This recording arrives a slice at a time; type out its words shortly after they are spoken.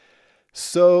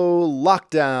So,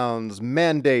 lockdowns,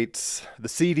 mandates, the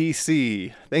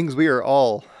CDC, things we are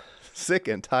all sick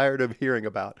and tired of hearing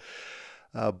about.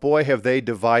 Boy, have they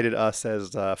divided us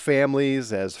as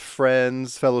families, as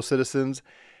friends, fellow citizens,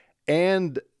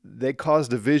 and they cause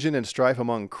division and strife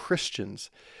among Christians.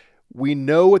 We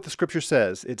know what the scripture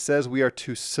says. It says we are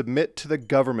to submit to the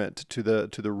government, to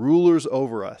the rulers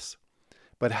over us.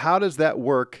 But how does that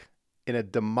work in a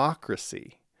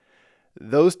democracy?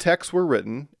 Those texts were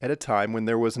written at a time when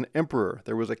there was an emperor,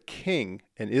 there was a king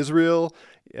in Israel,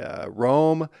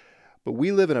 Rome, but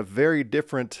we live in a very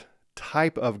different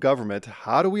type of government.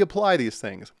 How do we apply these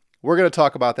things? We're going to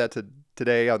talk about that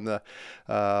today on the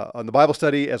Bible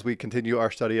study as we continue our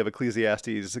study of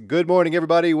Ecclesiastes. Good morning,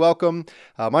 everybody. Welcome.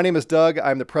 My name is Doug.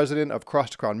 I'm the president of Cross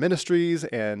to Crown Ministries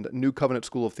and New Covenant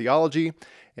School of Theology.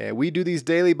 And we do these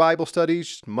daily Bible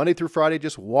studies Monday through Friday,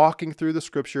 just walking through the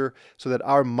scripture so that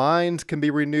our minds can be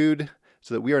renewed,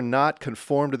 so that we are not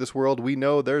conformed to this world. We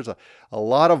know there's a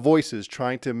lot of voices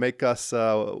trying to make us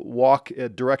walk a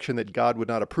direction that God would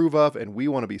not approve of, and we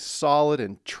want to be solid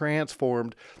and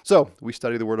transformed. So we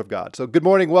study the Word of God. So good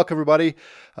morning. Welcome, everybody.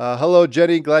 Hello,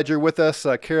 Jenny. Glad you're with us.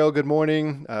 Carol, good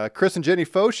morning. Chris and Jenny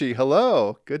Foshi,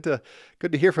 hello. Good to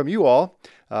hear from you all.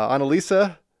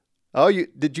 Annalisa. Oh,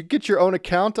 did you get your own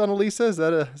account, Annalisa? Is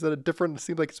that a different? It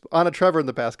seems like it's Anna Trevor in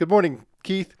the past. Good morning,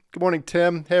 Keith. Good morning,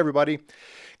 Tim. Hey, everybody.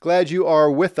 Glad you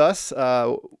are with us.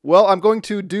 Well, I'm going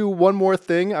to do one more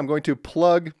thing. I'm going to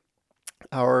plug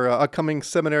our upcoming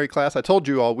seminary class. I told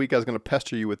you all week I was going to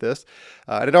pester you with this,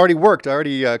 and it already worked. I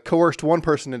already coerced one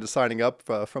person into signing up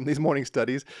from these morning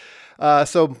studies.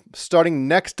 So starting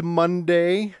next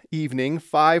Monday evening,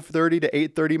 5:30 to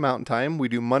 8:30 Mountain Time, we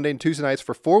do Monday and Tuesday nights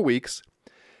for 4 weeks.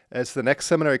 It's the next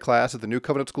seminary class at the New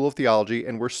Covenant School of Theology,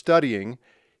 and we're studying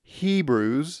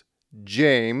Hebrews,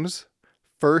 James,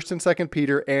 1st and 2nd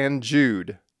Peter, and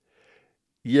Jude.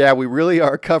 Yeah, we really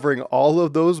are covering all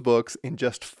of those books in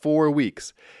just 4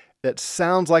 weeks. That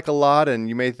sounds like a lot, and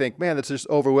you may think, man, that's just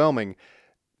overwhelming.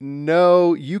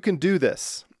 No, you can do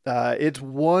this. It's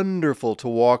wonderful to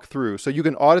walk through. So you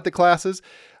can audit the classes,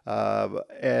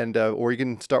 or you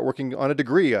can start working on a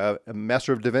degree, a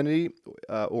Master of Divinity,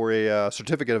 or a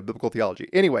Certificate of Biblical Theology.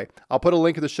 Anyway, I'll put a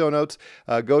link in the show notes.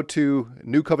 Go to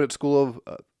New Covenant School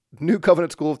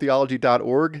of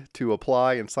Theology.org to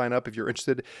apply and sign up if you're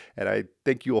interested. And I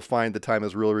think you will find the time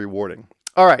is really rewarding.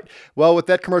 All right. Well, with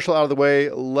that commercial out of the way,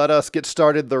 let us get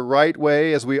started the right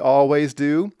way, as we always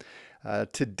do.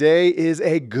 Today is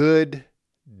a good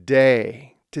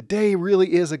day. Today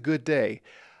really is a good day.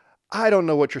 I don't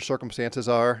know what your circumstances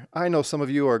are. I know some of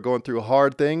you are going through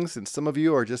hard things, and some of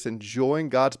you are just enjoying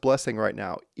God's blessing right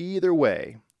now. Either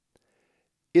way,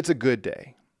 it's a good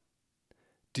day.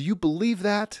 Do you believe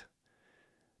that?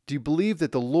 Do you believe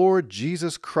that the Lord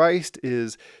Jesus Christ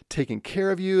is taking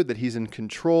care of you, that He's in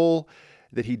control,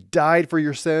 that He died for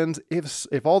your sins?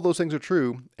 If all those things are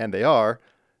true, and they are,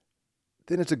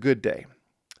 then it's a good day.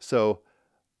 So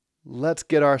let's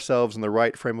get ourselves in the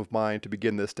right frame of mind to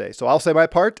begin this day. So I'll say my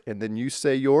part, and then you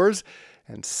say yours,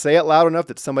 and say it loud enough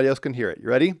that somebody else can hear it. You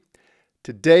ready?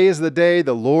 Today is the day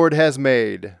the Lord has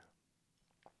made.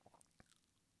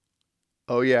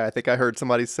 Oh yeah, I think I heard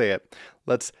somebody say it.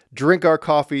 Let's drink our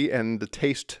coffee and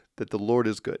taste that the Lord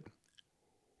is good.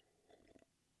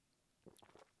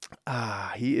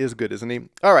 He is good, isn't He?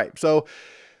 All right, so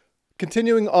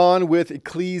continuing on with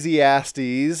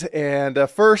Ecclesiastes, and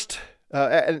first...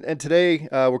 And today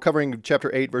we're covering chapter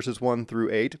 8, verses 1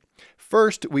 through 8.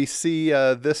 First, we see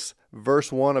this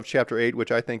verse 1 of chapter 8,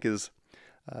 which I think is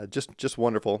just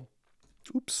wonderful.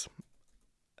 Oops.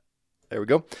 There we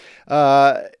go.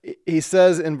 He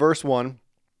says in verse 1,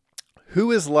 "Who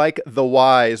is like the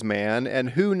wise man,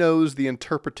 and who knows the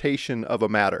interpretation of a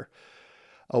matter?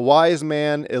 A wise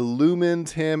man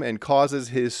illumines him and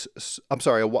causes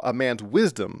a man's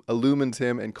wisdom illumines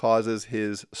him and causes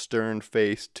his stern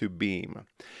face to beam."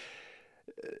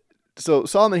 So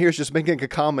Solomon here is just making a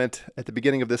comment at the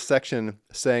beginning of this section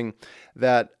saying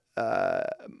that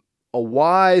a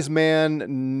wise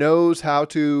man knows how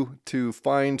to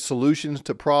find solutions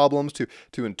to problems,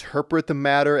 to interpret the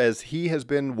matter. As he has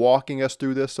been walking us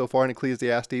through this so far in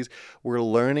Ecclesiastes, we're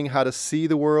learning how to see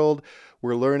the world.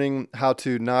 We're learning how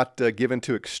to not give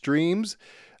into extremes.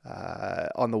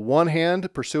 On the one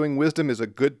hand, pursuing wisdom is a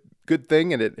good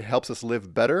thing, and it helps us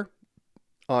live better.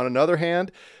 On another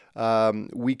hand,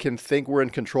 we can think we're in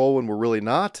control when we're really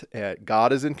not.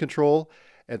 God is in control.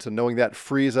 And so knowing that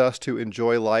frees us to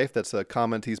enjoy life. That's a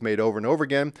comment he's made over and over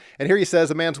again. And here he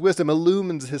says, a man's wisdom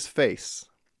illumines his face.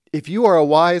 If you are a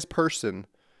wise person,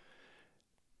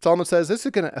 Solomon says, this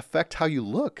is going to affect how you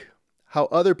look, how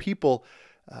other people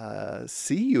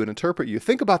see you and interpret you.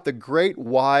 Think about the great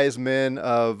wise men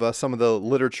of some of the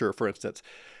literature, for instance.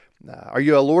 Are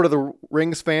you a Lord of the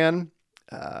Rings fan?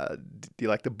 Do you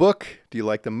like the book? Do you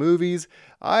like the movies?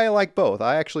 I like both.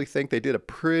 I actually think they did a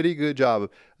pretty good job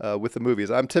with the movies.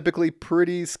 I'm typically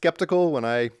pretty skeptical when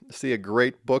I see a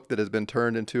great book that has been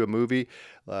turned into a movie.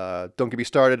 Don't get me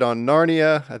started on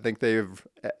Narnia. I think they've,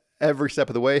 every step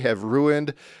of the way, have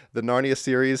ruined the Narnia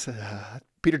series.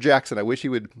 Peter Jackson, I wish he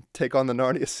would take on the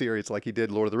Narnia series like he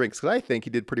did Lord of the Rings, because I think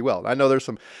he did pretty well. I know there's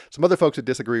some other folks that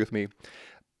disagree with me.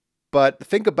 But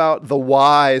think about the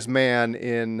wise man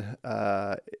in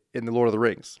the Lord of the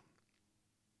Rings.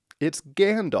 It's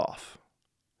Gandalf.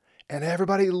 And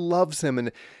everybody loves him,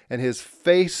 and his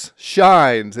face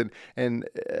shines, and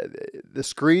the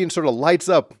screen sort of lights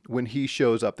up when he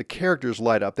shows up. The characters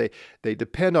light up. They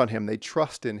depend on him. They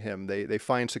trust in him. They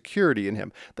find security in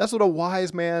him. That's what a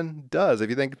wise man does. If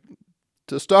you think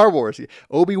to Star Wars,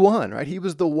 Obi-Wan, right? He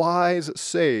was the wise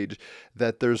sage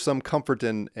that there's some comfort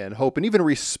and hope and even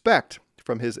respect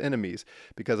from his enemies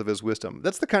because of his wisdom.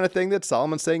 That's the kind of thing that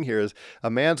Solomon's saying here is a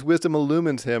man's wisdom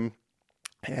illumines him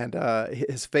and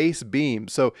his face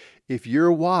beams. So if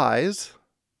you're wise,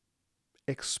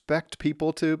 expect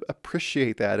people to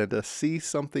appreciate that and to see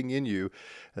something in you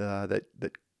that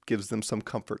gives them some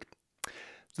comfort.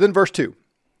 So then verse 2.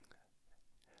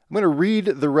 I'm going to read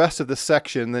the rest of the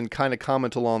section, then kind of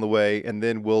comment along the way, and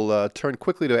then we'll turn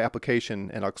quickly to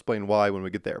application, and I'll explain why when we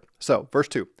get there. So, verse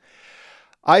 2.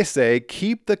 I say,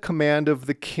 keep the command of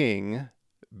the king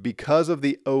because of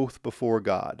the oath before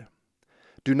God.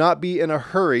 Do not be in a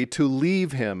hurry to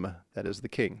leave him, that is the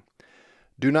king.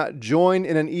 Do not join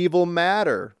in an evil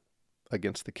matter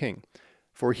against the king,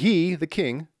 for he, the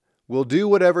king, will do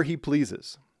whatever he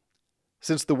pleases.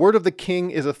 Since the word of the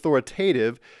king is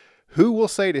authoritative, who will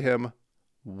say to him,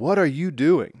 what are you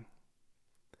doing?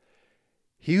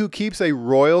 He who keeps a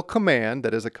royal command,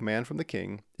 that is a command from the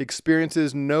king,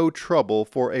 experiences no trouble,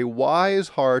 for a wise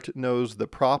heart knows the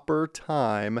proper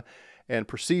time and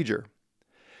procedure.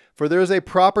 For there is a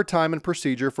proper time and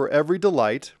procedure for every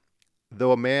delight,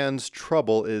 though a man's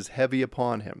trouble is heavy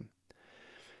upon him.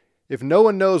 If no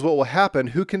one knows what will happen,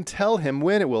 who can tell him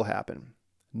when it will happen?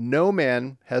 No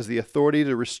man has the authority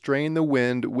to restrain the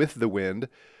wind with the wind,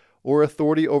 or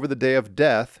authority over the day of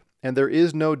death, and there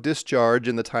is no discharge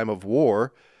in the time of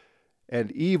war,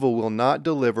 and evil will not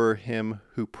deliver him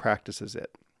who practices it.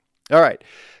 All right,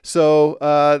 so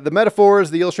the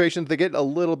metaphors, the illustrations, they get a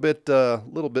little bit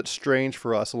strange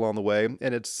for us along the way,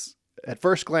 and it's, at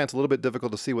first glance, a little bit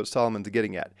difficult to see what Solomon's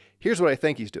getting at. Here's what I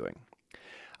think he's doing.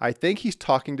 I think he's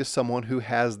talking to someone who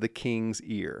has the king's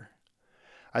ear.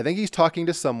 I think he's talking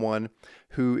to someone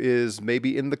who is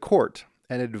maybe in the court,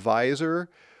 an advisor,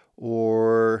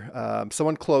 or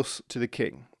someone close to the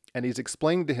king. And he's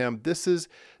explaining to him, this is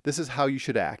how you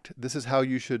should act. This is how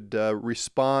you should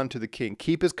respond to the king.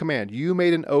 Keep his command. You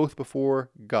made an oath before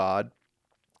God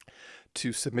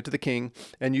to submit to the king,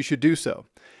 and you should do so.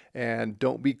 And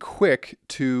don't be quick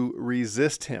to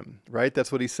resist him, right?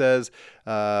 That's what he says.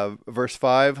 Verse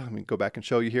 5, let me go back and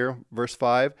show you here. Verse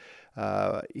 5,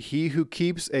 he who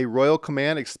keeps a royal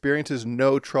command experiences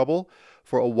no trouble,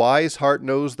 for a wise heart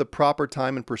knows the proper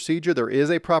time and procedure. There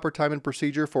is a proper time and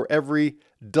procedure for every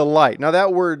delight. Now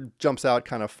that word jumps out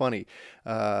kind of funny.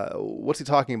 What's he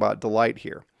talking about, delight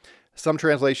here? Some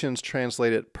translations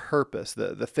translate it purpose,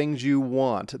 the things you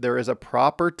want. There is a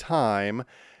proper time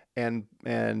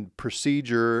and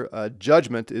procedure.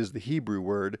 Judgment is the Hebrew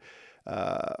word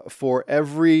for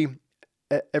everything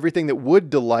that would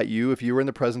delight you if you were in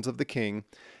the presence of the king.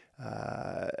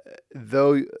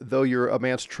 Though a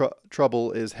man's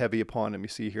trouble is heavy upon him. You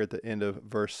see here at the end of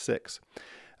verse 6.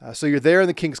 So you're there in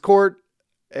the king's court,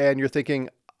 and you're thinking,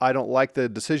 I don't like the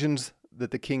decisions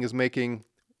that the king is making.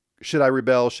 Should I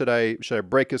rebel? Should I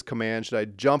break his command? Should I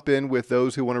jump in with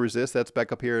those who want to resist? That's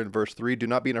back up here in verse 3. Do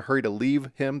not be in a hurry to leave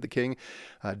him, the king.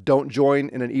 Don't join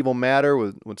in an evil matter.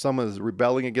 When someone is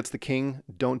rebelling against the king,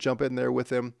 don't jump in there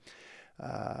with him.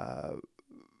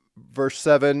 Verse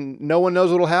 7, no one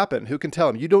knows what will happen. Who can tell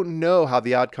him? You don't know how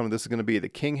the outcome of this is going to be. The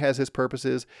king has his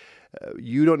purposes.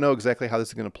 You don't know exactly how this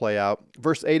is going to play out.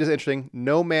 Verse 8 is interesting.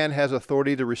 No man has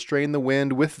authority to restrain the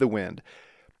wind with the wind.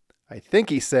 I think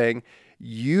he's saying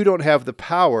you don't have the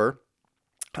power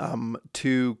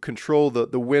to control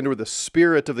the wind or the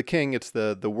spirit of the king. It's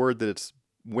the word that it's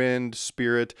wind,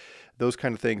 spirit, those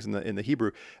kind of things in the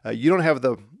Hebrew. You don't have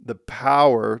the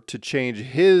power to change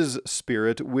his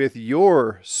spirit with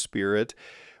your spirit.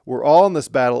 We're all in this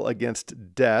battle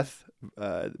against death.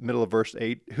 Middle of verse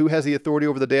 8. Who has the authority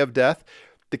over the day of death?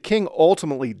 The king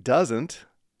ultimately doesn't.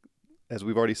 As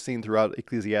we've already seen throughout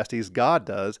Ecclesiastes, God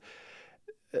does.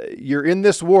 you're in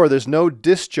this war. There's no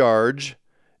discharge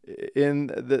in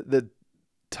the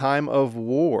time of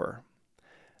war.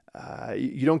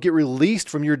 You don't get released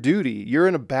from your duty. You're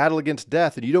in a battle against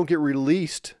death, and you don't get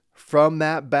released from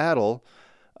that battle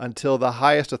until the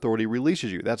highest authority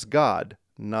releases you. That's God,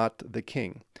 not the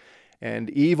king. And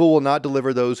evil will not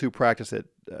deliver those who practice it.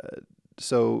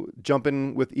 So jump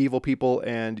in with evil people,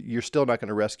 and you're still not going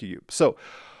to rescue you. So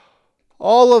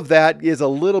all of that is a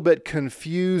little bit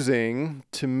confusing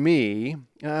to me.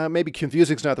 Maybe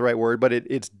confusing is not the right word, but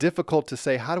it's difficult to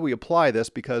say, how do we apply this?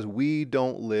 Because we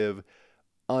don't live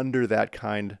under that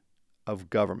kind of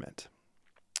government.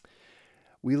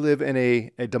 We live in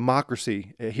a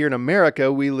democracy. Here in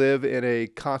America, we live in a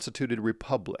constituted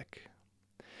republic.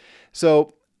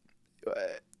 So,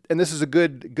 and this is a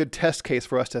good test case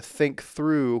for us to think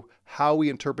through how we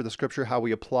interpret the scripture, how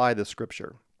we apply the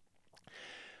scripture.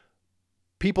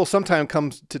 People sometimes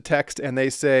come to text and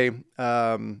they say,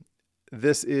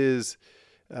 this is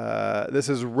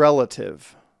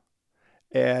relative,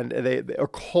 and they are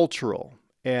cultural.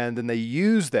 And then they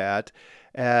use that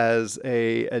as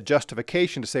a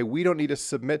justification to say, we don't need to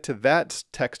submit to that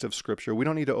text of Scripture. We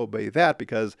don't need to obey that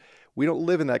because we don't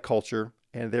live in that culture,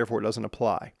 and therefore it doesn't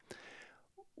apply.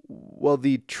 Well,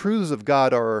 the truths of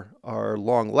God are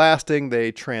long-lasting.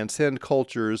 They transcend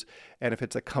cultures. And if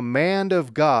it's a command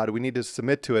of God, we need to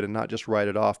submit to it and not just write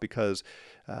it off because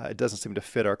it doesn't seem to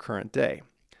fit our current day.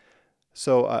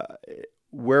 So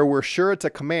where we're sure it's a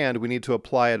command, we need to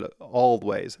apply it all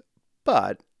ways.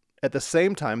 But at the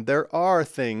same time, there are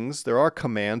commands,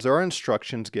 there are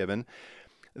instructions given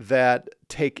that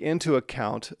take into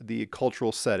account the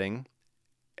cultural setting.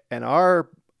 And our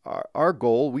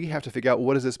goal, we have to figure out,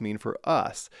 what does this mean for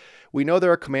us? We know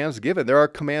there are commands given. There are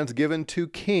commands given to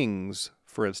kings,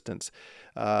 for instance,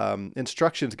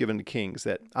 instructions given to kings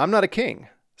that I'm not a king.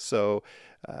 So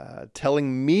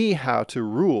telling me how to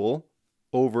rule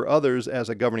over others as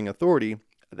a governing authority,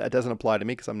 that doesn't apply to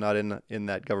me because I'm not in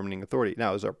that governing authority.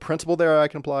 Now, is there a principle there I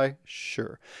can apply?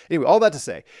 Sure. Anyway, all that to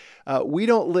say, we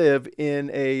don't live in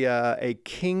a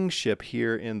kingship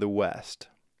here in the West.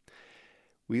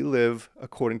 We live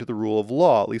according to the rule of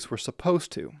law, at least we're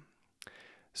supposed to.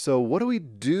 So what do we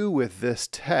do with this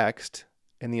text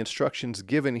and the instructions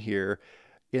given here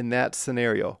in that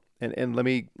scenario? And let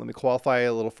me qualify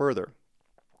a little further.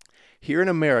 Here in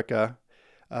America,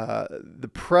 the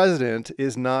president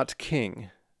is not king.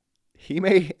 He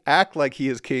may act like he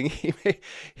is king.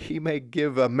 He may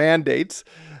give mandates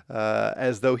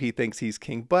as though he thinks he's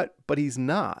king, but he's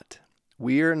not.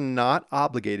 We are not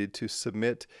obligated to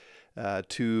submit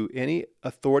to any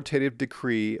authoritative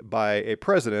decree by a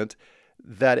president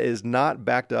that is not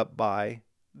backed up by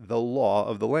the law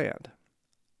of the land.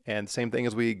 And same thing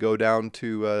as we go down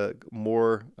to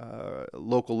more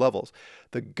local levels.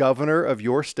 The governor of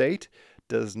your state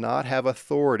does not have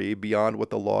authority beyond what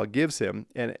the law gives him.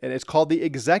 And it's called the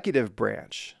executive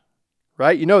branch,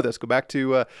 right? You know this. Go back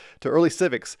to early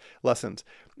civics lessons.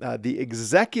 The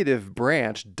executive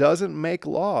branch doesn't make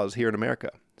laws here in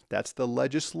America. That's the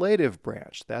legislative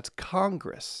branch. That's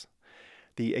Congress.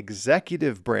 The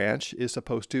executive branch is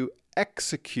supposed to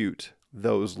execute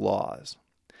those laws.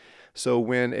 So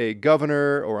when a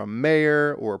governor or a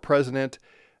mayor or a president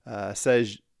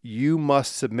says you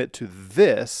must submit to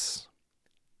this,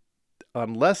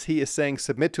 unless he is saying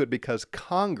submit to it because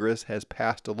Congress has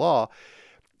passed a law,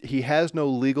 he has no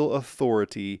legal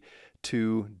authority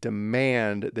to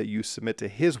demand that you submit to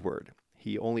his word.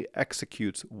 He only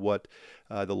executes what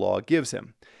the law gives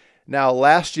him. Now,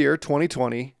 last year,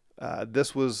 2020,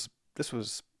 this was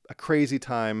a crazy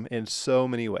time in so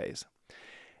many ways.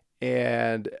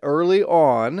 And early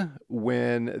on,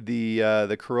 when the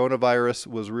coronavirus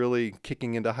was really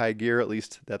kicking into high gear, at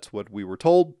least that's what we were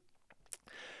told,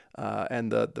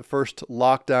 and the first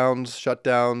lockdowns,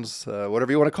 shutdowns,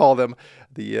 whatever you want to call them,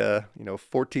 the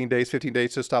 14 days, 15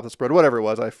 days to stop the spread, whatever it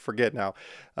was, I forget now.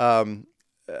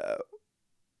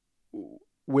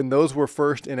 When those were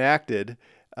first enacted,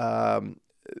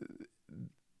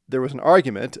 there was an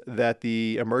argument that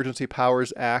the Emergency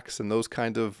Powers Acts and those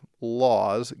kinds of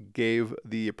laws gave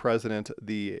the president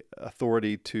the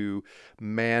authority to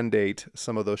mandate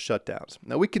some of those shutdowns.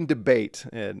 Now, we can debate,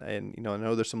 and I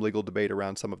know there's some legal debate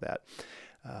around some of that.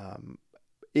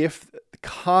 If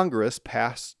Congress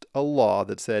passed a law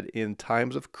that said in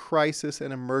times of crisis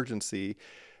and emergency,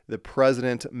 the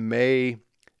president may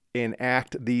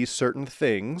enact these certain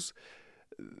things,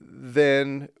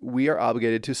 then we are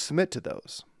obligated to submit to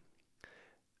those.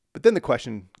 But then the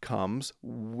question comes,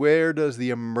 where does the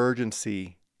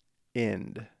emergency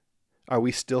end? Are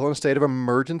we still in a state of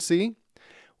emergency?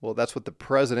 Well, that's what the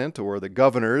president or the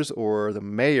governors or the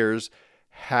mayors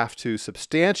have to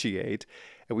substantiate,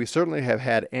 and we certainly have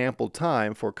had ample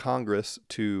time for Congress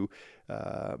to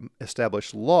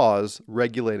establish laws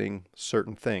regulating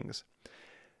certain things.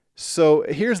 So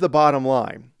here's the bottom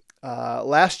line.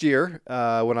 Last year,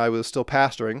 when I was still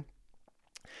pastoring,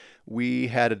 we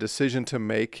had a decision to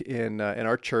make in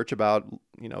our church about,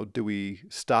 do we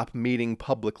stop meeting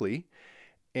publicly,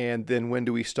 and then when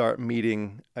do we start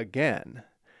meeting again?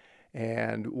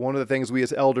 And one of the things we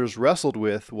as elders wrestled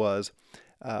with was,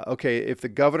 okay, if the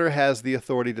governor has the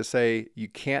authority to say you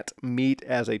can't meet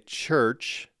as a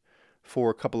church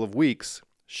for a couple of weeks,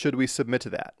 should we submit to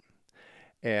that?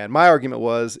 And my argument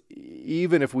was,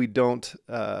 even if we don't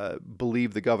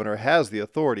believe the governor has the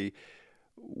authority,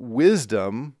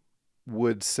 wisdom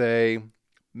would say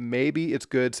maybe it's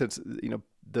good, since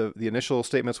the initial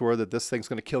statements were that this thing's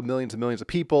going to kill millions and millions of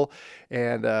people,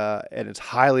 and it's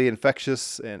highly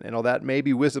infectious and all that.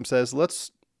 Maybe wisdom says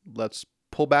let's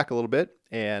pull back a little bit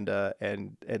and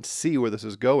see where this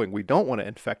is going. We don't want to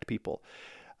infect people.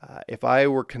 If I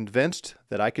were convinced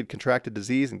that I could contract a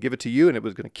disease and give it to you and it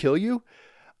was going to kill you,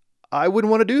 I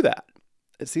wouldn't want to do that.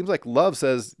 It seems like love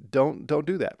says don't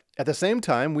do that. At the same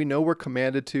time, we know we're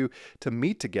commanded to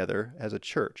meet together as a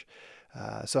church.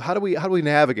 So how do we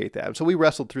navigate that? So we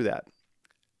wrestled through that.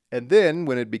 And then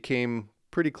when it became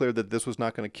pretty clear that this was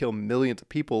not going to kill millions of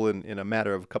people in a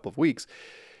matter of a couple of weeks,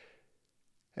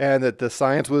 and that the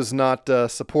science was not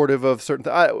supportive of certain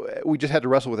things, we just had to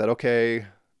wrestle with that. Okay,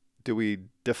 do we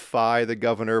defy the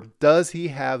governor? Does he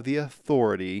have the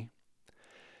authority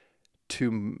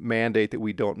to mandate that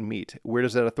we don't meet? Where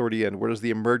does that authority end? Where does the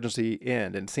emergency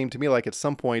end? And it seemed to me like at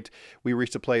some point we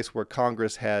reached a place where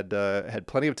Congress had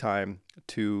plenty of time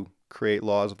to create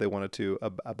laws if they wanted to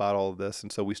about all of this.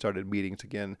 And so we started meetings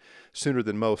again sooner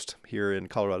than most here in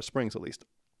Colorado Springs, at least.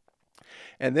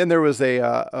 And then there was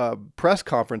a press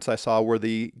conference I saw where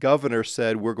the governor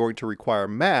said we're going to require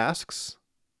masks.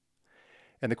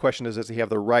 And the question is, does he have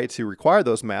the right to require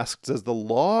those masks? Does the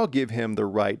law give him the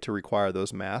right to require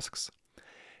those masks?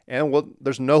 And well,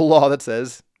 there's no law that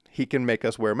says he can make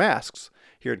us wear masks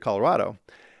here in Colorado.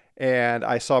 And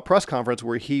I saw a press conference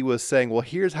where he was saying, well,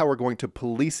 here's how we're going to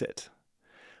police it.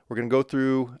 We're going to go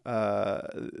through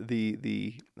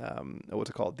what's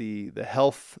it called? The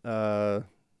health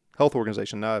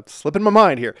organization. Now it's slipping my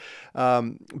mind here.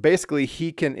 Basically,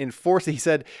 he can enforce it. He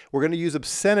said, we're going to use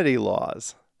obscenity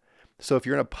laws. So if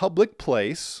you're in a public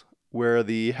place where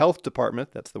the health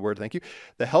department, that's the word, thank you,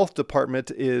 the health department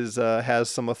has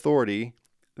some authority,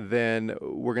 then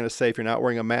we're going to say if you're not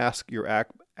wearing a mask, you're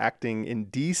acting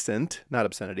indecent, not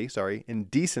obscenity, sorry,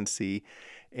 indecency,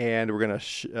 and we're going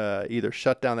to either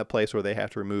shut down that place or they have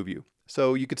to remove you.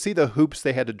 So you could see the hoops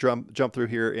they had to jump through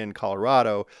here in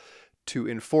Colorado to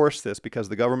enforce this, because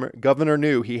the governor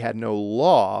knew he had no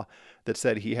law that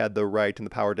said he had the right and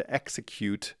the power to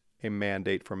execute a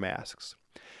mandate for masks.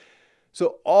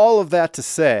 So all of that to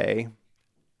say,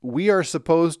 we are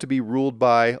supposed to be ruled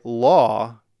by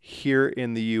law here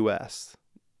in the U.S.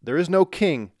 There is no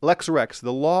king. Lex Rex,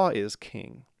 the law is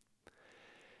king.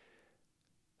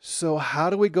 So how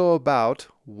do we go about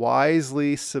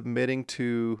wisely submitting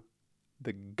to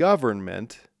the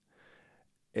government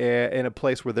in a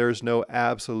place where there's no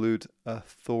absolute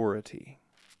authority?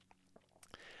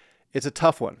 It's a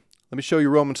tough one. Let me show you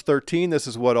Romans 13. This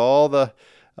is what all the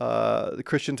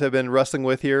Christians have been wrestling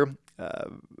with here.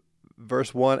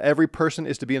 Verse 1, every person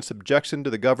is to be in subjection to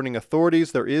the governing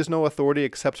authorities. There is no authority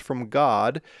except from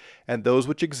God, and those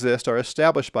which exist are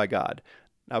established by God.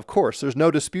 Now, of course, there's no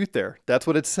dispute there. That's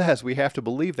what it says. We have to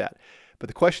believe that. But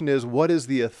the question is, what is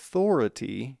the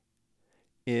authority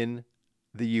in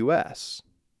the U.S.,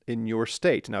 in your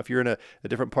state? Now, if you're in a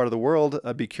different part of the world,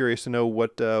 I'd be curious to know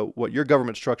what your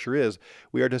government structure is.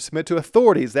 We are to submit to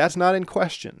authorities. That's not in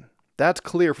question. That's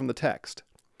clear from the text.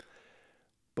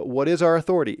 But what is our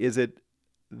authority? Is it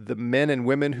the men and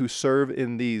women who serve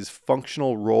in these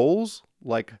functional roles,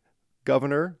 like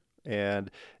governor and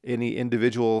any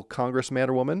individual congressman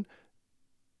or woman?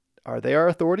 Are they our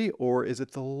authority, or is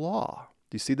it the law?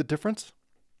 Do you see the difference?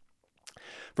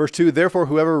 Verse 2, therefore,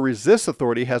 whoever resists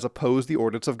authority has opposed the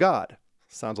ordinance of God.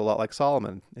 Sounds a lot like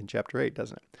Solomon in chapter 8,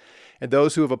 doesn't it? And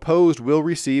those who have opposed will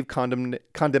receive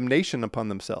condemnation upon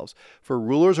themselves. For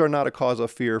rulers are not a cause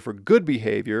of fear for good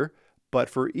behavior, but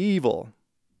for evil.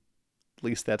 At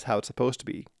least that's how it's supposed to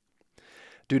be.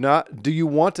 Do you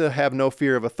want to have no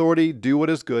fear of authority? Do what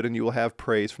is good, and you will have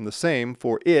praise from the same.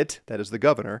 For it, that is the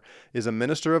governor, is a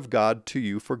minister of God to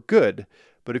you for good.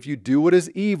 But if you do what is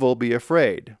evil, be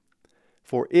afraid.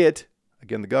 For it,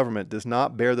 again the government, does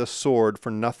not bear the sword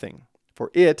for nothing. For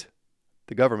it,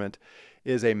 the government,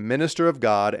 is a minister of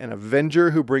God, an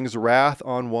avenger who brings wrath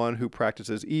on one who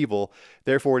practices evil.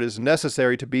 Therefore, it is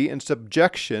necessary to be in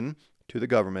subjection to the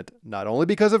government, not only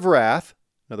because of wrath,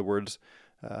 in other words,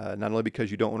 not only because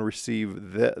you don't want to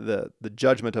receive the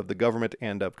judgment of the government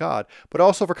and of God, but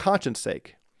also for conscience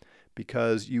sake,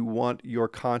 because you want your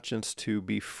conscience to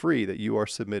be free, that you are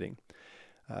submitting.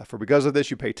 For because of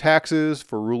this you pay taxes,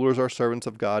 for rulers are servants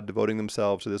of God, devoting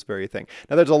themselves to this very thing.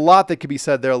 Now there's a lot that could be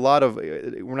said there.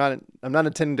 I'm not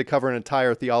intending to cover an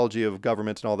entire theology of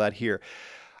governments and all that here.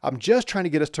 I'm just trying to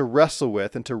get us to wrestle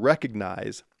with and to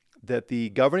recognize that the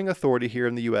governing authority here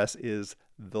in the U.S. is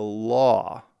the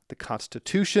law, the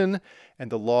Constitution,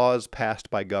 and the laws passed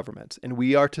by governments, and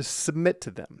we are to submit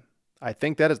to them. I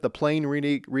think that is the plain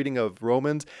reading of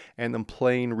Romans and the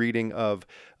plain reading of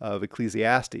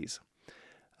Ecclesiastes.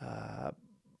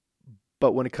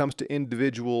 But when it comes to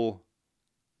individual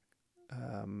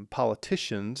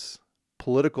politicians,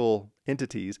 political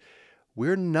entities,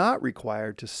 we're not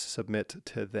required to submit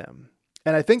to them.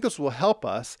 And I think this will help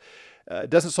us. It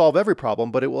doesn't solve every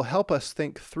problem, but it will help us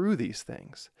think through these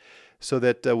things so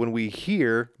that when we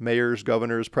hear mayors,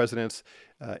 governors, presidents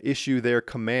issue their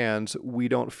commands, we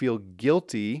don't feel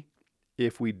guilty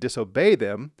if we disobey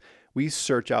them. We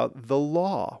search out the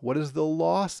law. What does the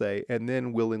law say? And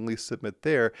then willingly submit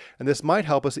there. And this might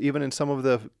help us even in some of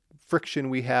the friction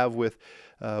we have with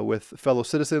fellow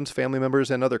citizens, family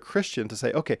members, and other Christians to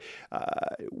say, okay,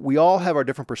 we all have our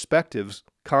different perspectives.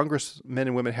 Congressmen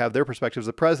and women have their perspectives.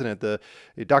 The president,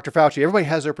 Dr. Fauci, everybody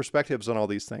has their perspectives on all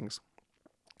these things.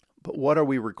 But what are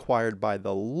we required by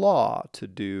the law to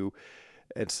do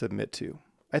and submit to?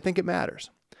 I think it matters.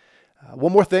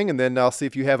 One more thing, and then I'll see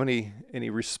if you have any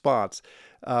response.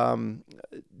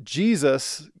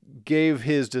 Jesus gave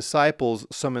his disciples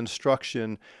some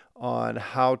instruction on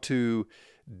how to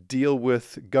deal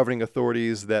with governing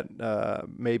authorities that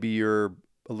maybe you're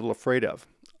a little afraid of.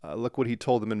 Look what he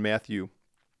told them in Matthew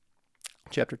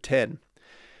chapter 10.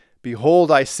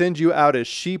 Behold, I send you out as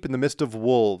sheep in the midst of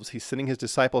wolves. He's sending his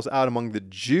disciples out among the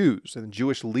Jews and the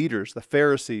Jewish leaders, the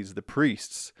Pharisees, the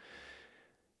priests.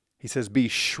 He says, be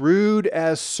shrewd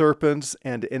as serpents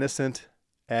and innocent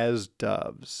as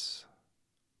doves.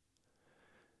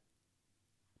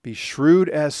 Be shrewd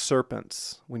as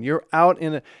serpents. When you're out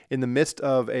in the midst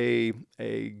of a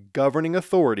governing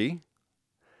authority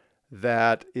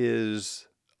that is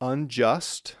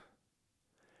unjust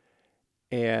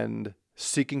and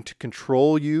seeking to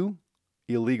control you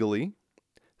illegally,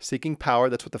 seeking power,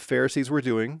 that's what the Pharisees were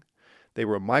doing. They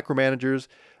were micromanagers.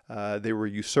 They were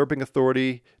usurping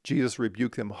authority. Jesus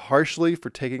rebuked them harshly for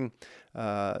taking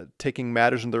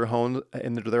matters into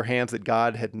their hands that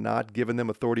God had not given them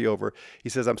authority over. He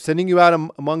says, I'm sending you out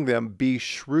among them. Be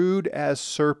shrewd as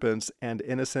serpents and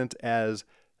innocent as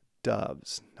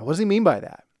doves. Now, what does he mean by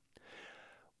that?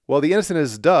 Well, the innocent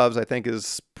as doves, I think,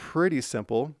 is pretty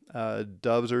simple.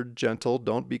 Doves are gentle.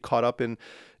 Don't be caught up in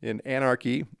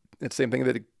anarchy. It's the same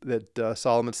thing that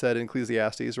Solomon said in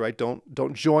Ecclesiastes, right?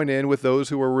 Don't join in with those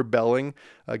who are rebelling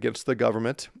against the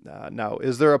government. Now,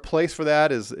 is there a place for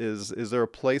that? Is there a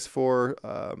place for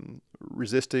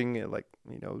resisting, like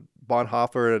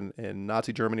Bonhoeffer and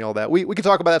Nazi Germany, all that? We can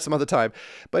talk about that some other time.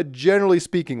 But generally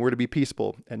speaking, we're to be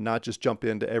peaceful and not just jump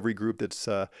into every group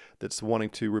that's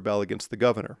wanting to rebel against the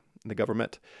governor and the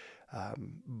government.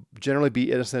 Generally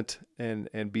be innocent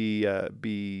and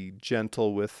be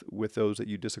gentle with those that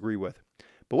you disagree with.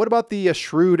 But what about the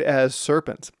shrewd as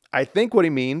serpents? I think what he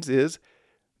means is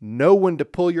know when to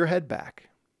pull your head back.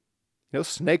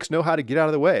 Snakes know how to get out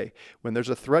of the way. When there's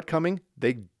a threat coming,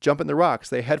 they jump in the rocks.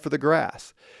 They head for the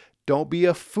grass. Don't be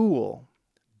a fool.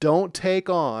 Don't take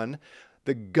on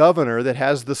the governor that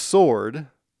has the sword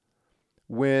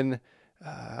when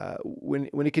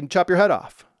he can chop your head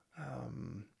off.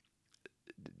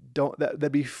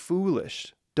 That'd be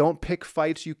foolish. Don't pick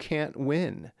fights you can't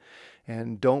win.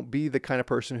 And don't be the kind of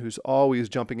person who's always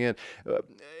jumping in.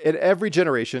 In every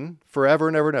generation, forever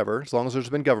and ever and ever, as long as there's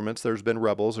been governments, there's been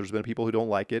rebels, there's been people who don't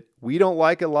like it. We don't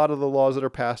like a lot of the laws that are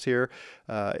passed here.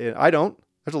 And I don't.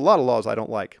 There's a lot of laws I don't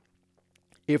like.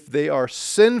 If they are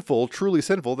sinful, truly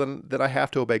sinful, then I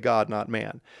have to obey God, not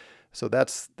man. So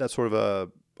that's sort of a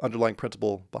underlying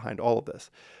principle behind all of this.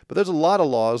 But there's a lot of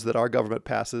laws that our government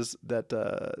passes that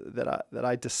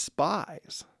I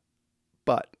despise.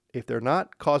 But if they're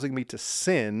not causing me to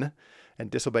sin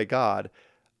and disobey God,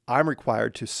 I'm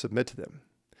required to submit to them.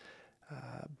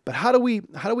 But how do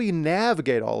we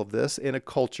navigate all of this in a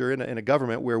culture, in a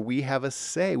government where we have a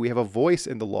say, we have a voice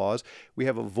in the laws, we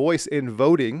have a voice in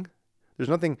voting? There's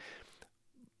nothing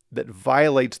that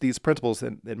violates these principles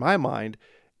in my mind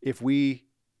if we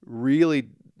really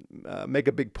make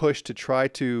a big push to try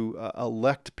to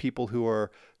elect people who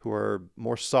are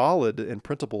more solid and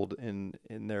principled in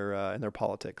their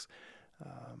politics.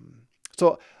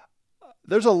 So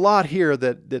there's a lot here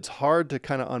that's hard to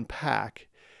kind of unpack,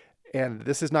 and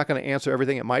this is not going to answer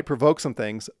everything. It might provoke some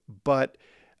things, but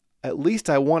at least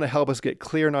I want to help us get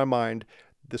clear in our mind.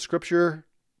 The scripture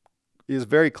is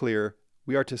very clear.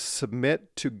 We are to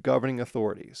submit to governing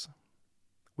authorities.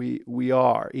 We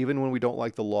are, even when we don't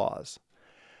like the laws.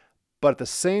 But at the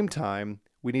same time,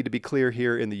 we need to be clear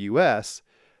here in the U.S.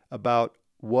 about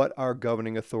what our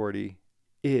governing authority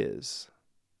is.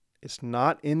 It's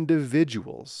not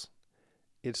individuals.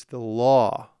 It's the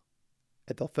law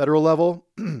at the federal level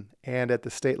and at the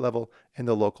state level and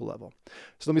the local level.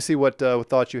 So let me see what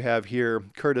thoughts you have here.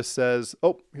 Curtis says,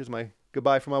 oh, here's my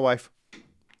goodbye from my wife.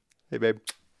 Hey, babe.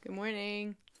 Good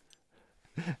morning.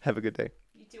 Have a good day.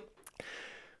 You too.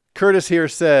 Curtis here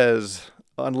says,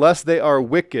 unless they are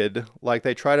wicked, like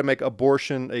they try to make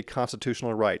abortion a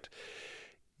constitutional right.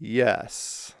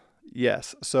 Yes.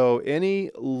 So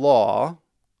any law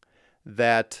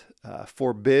that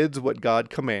forbids what God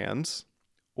commands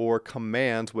or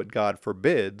commands what God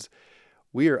forbids,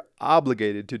 we are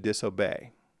obligated to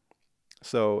disobey.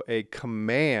 So a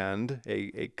command,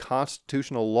 a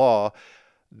constitutional law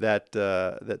that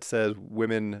says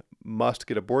women must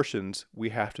get abortions, we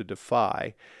have to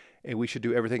defy, and we should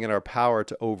do everything in our power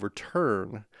to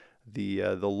overturn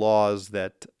the laws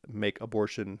that make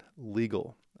abortion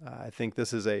legal. I think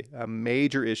this is a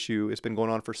major issue. It's been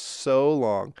going on for so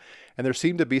long, and there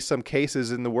seem to be some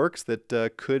cases in the works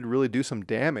that could really do some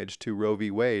damage to Roe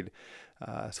v. Wade.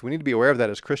 So we need to be aware of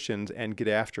that as Christians and get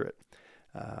after it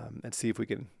and see if we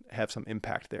can have some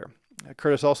impact there.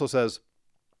 Curtis also says,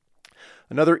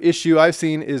 another issue I've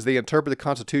seen is they interpret the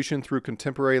Constitution through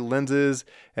contemporary lenses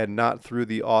and not through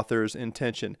the author's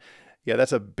intention. Yeah,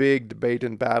 that's a big debate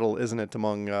and battle, isn't it,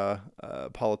 among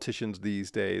politicians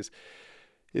these days?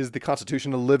 Is the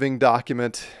Constitution a living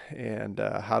document, and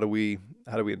how do we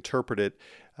interpret it?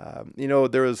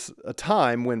 There was a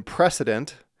time when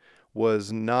precedent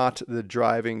was not the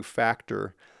driving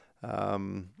factor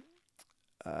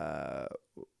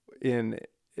in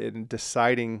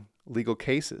deciding legal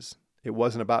cases. It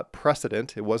wasn't about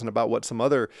precedent. It wasn't about what some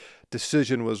other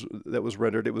decision that was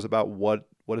rendered. It was about what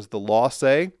does the law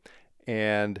say,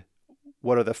 and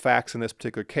what are the facts in this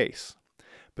particular case.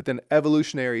 But then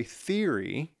evolutionary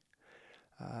theory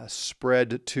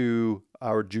spread to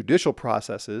our judicial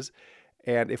processes,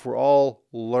 and if we're all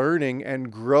learning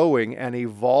and growing and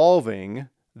evolving,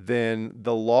 then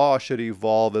the law should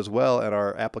evolve as well, and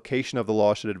our application of the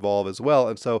law should evolve as well.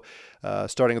 And so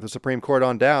starting with the Supreme Court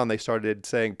on down, they started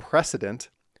saying precedent,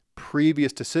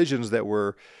 previous decisions that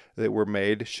were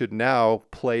made, should now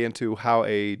play into how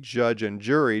a judge and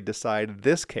jury decide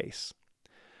this case.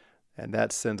 And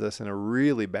that sends us in a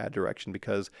really bad direction,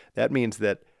 because that means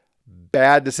that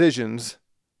bad decisions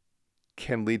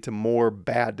can lead to more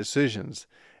bad decisions,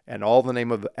 and all in the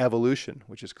name of evolution,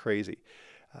 which is crazy.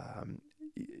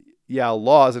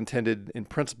 Law is intended in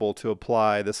principle to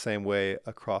apply the same way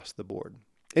across the board.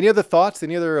 Any other thoughts?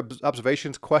 Any other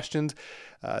observations, questions?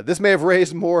 This may have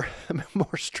raised more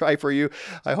strife for you.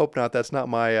 I hope not. That's not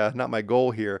my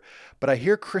goal here. But I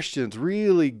hear Christians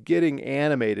really getting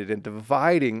animated and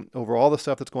dividing over all the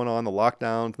stuff that's going on, the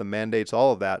lockdowns, the mandates,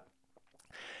 all of that.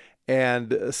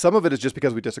 And some of it is just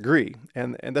because we disagree.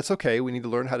 And that's okay. We need to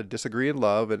learn how to disagree in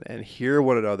love and hear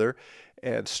one another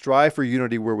and strive for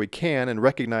unity where we can, and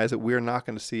recognize that we're not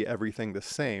going to see everything the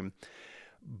same.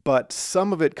 But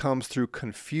some of it comes through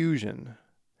confusion,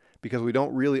 because we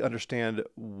don't really understand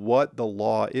what the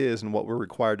law is and what we're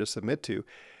required to submit to.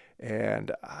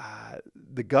 And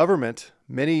the government,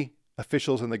 many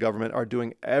officials in the government are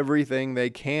doing everything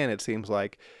they can, it seems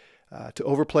like, to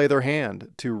overplay their hand,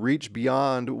 to reach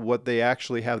beyond what they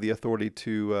actually have the authority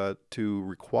to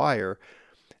require.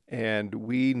 And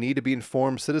we need to be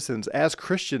informed citizens. As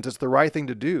Christians, it's the right thing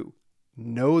to do.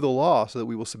 Know the law so that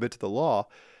we will submit to the law,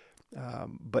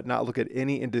 but not look at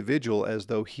any individual as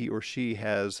though he or she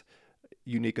has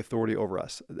unique authority over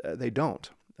us. They don't,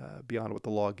 beyond what the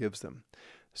law gives them.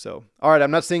 So, all right,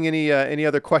 I'm not seeing any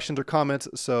other questions or comments,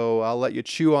 so I'll let you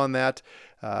chew on that.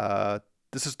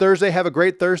 This is Thursday. Have a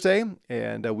great Thursday,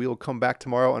 and we will come back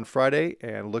tomorrow on Friday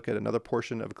and look at another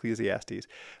portion of Ecclesiastes.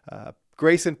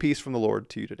 Grace and peace from the Lord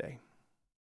to you today.